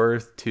giving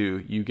birth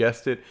to, you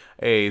guessed it,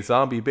 a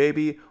zombie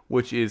baby,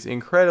 which is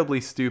incredibly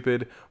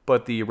stupid,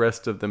 but the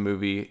rest of the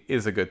movie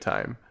is a good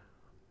time.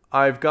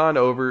 I've gone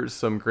over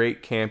some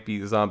great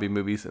campy zombie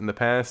movies in the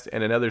past,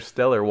 and another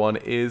stellar one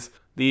is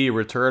The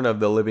Return of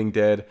the Living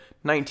Dead,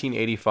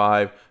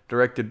 1985,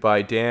 directed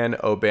by Dan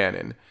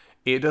O'Bannon.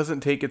 It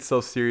doesn't take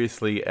itself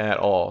seriously at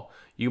all.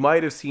 You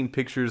might have seen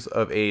pictures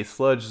of a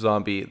sludge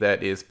zombie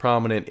that is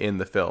prominent in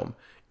the film.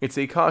 It's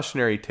a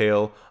cautionary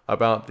tale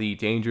about the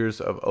dangers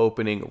of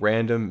opening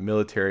random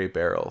military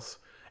barrels.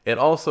 It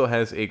also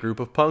has a group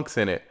of punks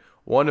in it,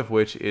 one of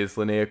which is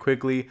Linnea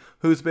Quigley,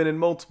 who's been in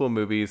multiple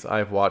movies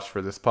I've watched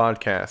for this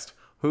podcast.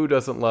 Who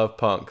doesn't love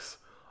punks?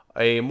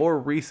 A more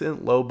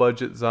recent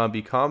low-budget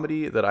zombie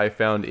comedy that I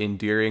found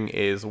endearing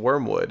is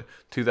Wormwood,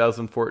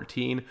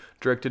 2014,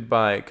 directed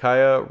by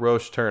Kaya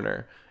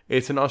Roche-Turner.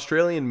 It's an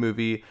Australian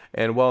movie,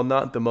 and while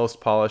not the most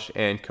polished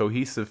and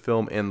cohesive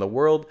film in the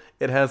world,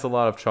 it has a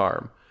lot of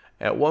charm.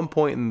 At one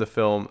point in the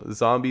film,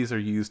 zombies are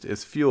used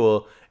as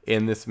fuel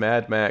in this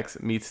Mad Max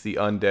meets the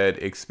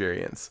undead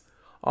experience.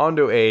 On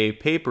to a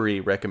papery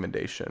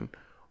recommendation.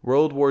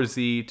 World War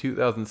Z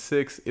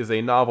 2006 is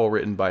a novel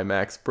written by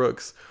Max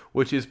Brooks,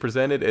 which is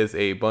presented as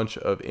a bunch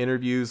of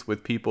interviews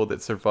with people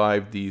that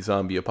survived the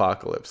zombie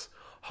apocalypse.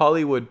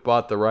 Hollywood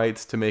bought the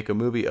rights to make a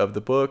movie of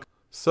the book,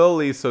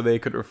 solely so they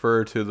could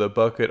refer to the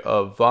bucket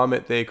of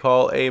vomit they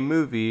call a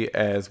movie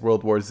as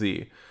World War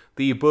Z.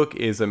 The book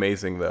is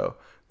amazing though.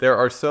 There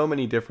are so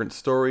many different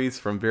stories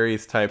from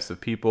various types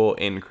of people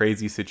in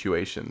crazy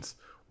situations.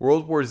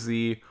 World War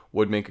Z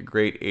would make a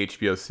great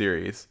HBO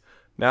series.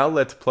 Now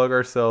let's plug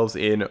ourselves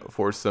in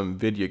for some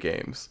video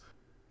games.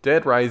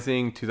 Dead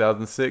Rising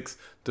 2006,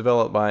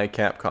 developed by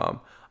Capcom.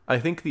 I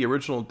think the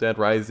original Dead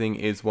Rising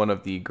is one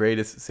of the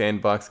greatest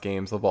sandbox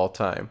games of all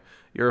time.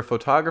 You're a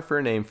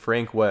photographer named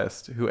Frank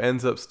West who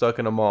ends up stuck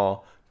in a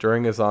mall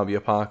during a zombie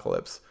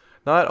apocalypse.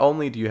 Not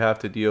only do you have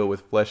to deal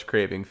with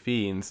flesh-craving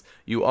fiends,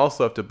 you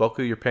also have to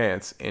buckle your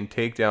pants and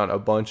take down a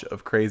bunch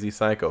of crazy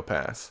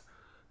psychopaths.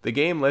 The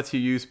game lets you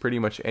use pretty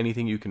much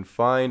anything you can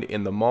find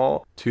in the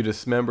mall to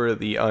dismember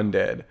the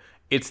undead.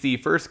 It's the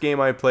first game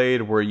I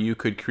played where you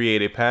could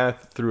create a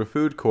path through a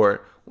food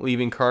court,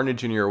 leaving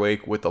carnage in your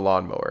wake with the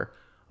lawnmower.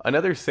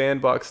 Another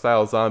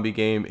sandbox-style zombie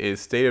game is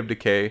State of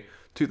Decay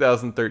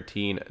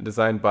 2013,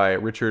 designed by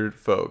Richard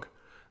Fogg.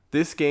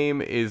 This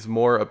game is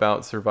more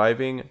about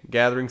surviving,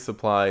 gathering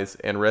supplies,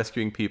 and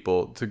rescuing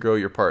people to grow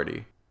your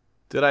party.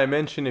 Did I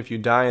mention if you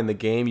die in the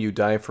game, you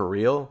die for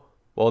real?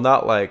 Well,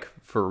 not like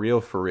for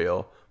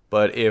real,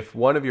 but if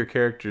one of your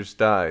characters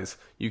dies,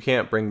 you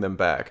can't bring them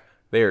back.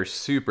 They are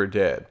super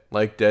dead,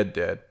 like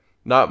Dead.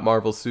 Not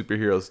Marvel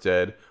superheroes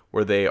dead,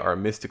 where they are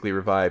mystically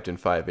revived in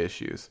 5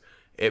 issues.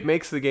 It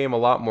makes the game a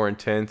lot more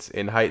intense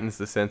and heightens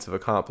the sense of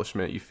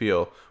accomplishment you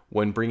feel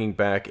when bringing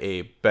back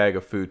a bag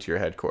of food to your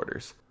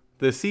headquarters.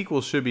 The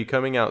sequel should be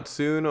coming out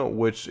soon,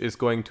 which is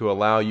going to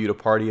allow you to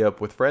party up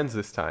with friends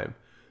this time.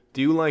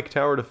 Do you like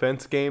tower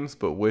defense games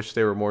but wish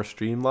they were more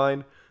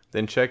streamlined?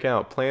 Then check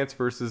out Plants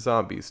vs.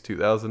 Zombies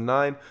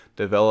 2009,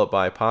 developed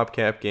by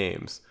PopCap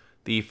Games.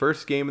 The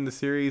first game in the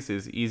series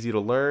is easy to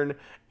learn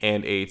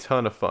and a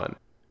ton of fun.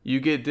 You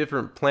get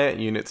different plant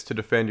units to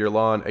defend your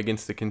lawn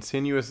against a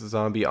continuous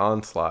zombie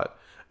onslaught.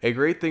 A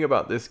great thing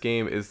about this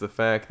game is the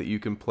fact that you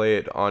can play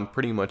it on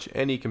pretty much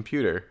any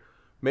computer.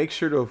 Make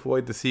sure to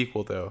avoid the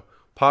sequel though.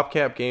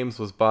 PopCap Games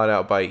was bought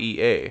out by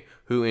EA,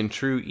 who in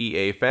true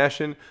EA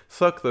fashion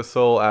sucked the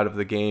soul out of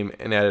the game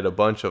and added a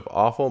bunch of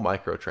awful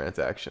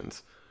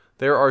microtransactions.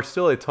 There are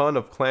still a ton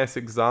of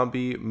classic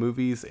zombie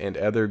movies and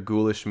other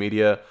ghoulish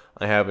media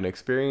I haven't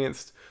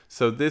experienced,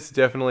 so this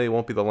definitely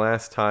won't be the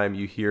last time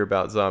you hear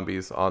about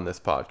zombies on this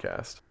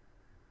podcast.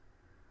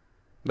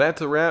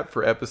 That's a wrap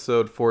for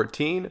episode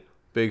 14.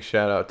 Big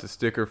shout out to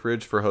Sticker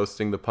Fridge for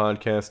hosting the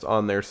podcast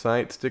on their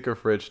site,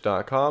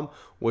 stickerfridge.com,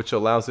 which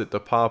allows it to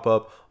pop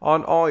up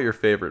on all your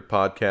favorite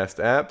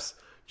podcast apps.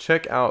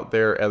 Check out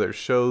their other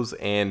shows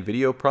and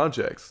video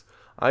projects.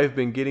 I've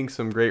been getting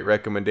some great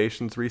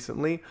recommendations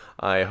recently.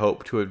 I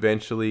hope to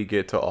eventually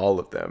get to all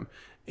of them.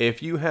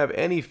 If you have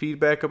any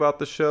feedback about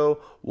the show,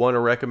 want to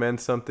recommend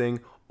something,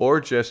 or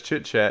just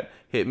chit chat,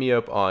 hit me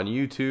up on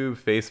YouTube,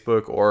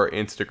 Facebook, or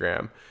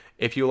Instagram.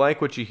 If you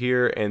like what you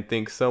hear and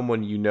think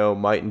someone you know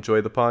might enjoy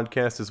the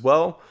podcast as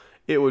well,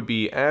 it would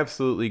be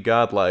absolutely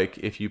godlike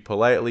if you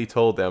politely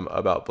told them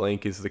about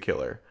Blank is the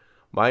Killer.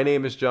 My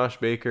name is Josh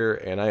Baker,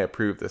 and I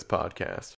approve this podcast.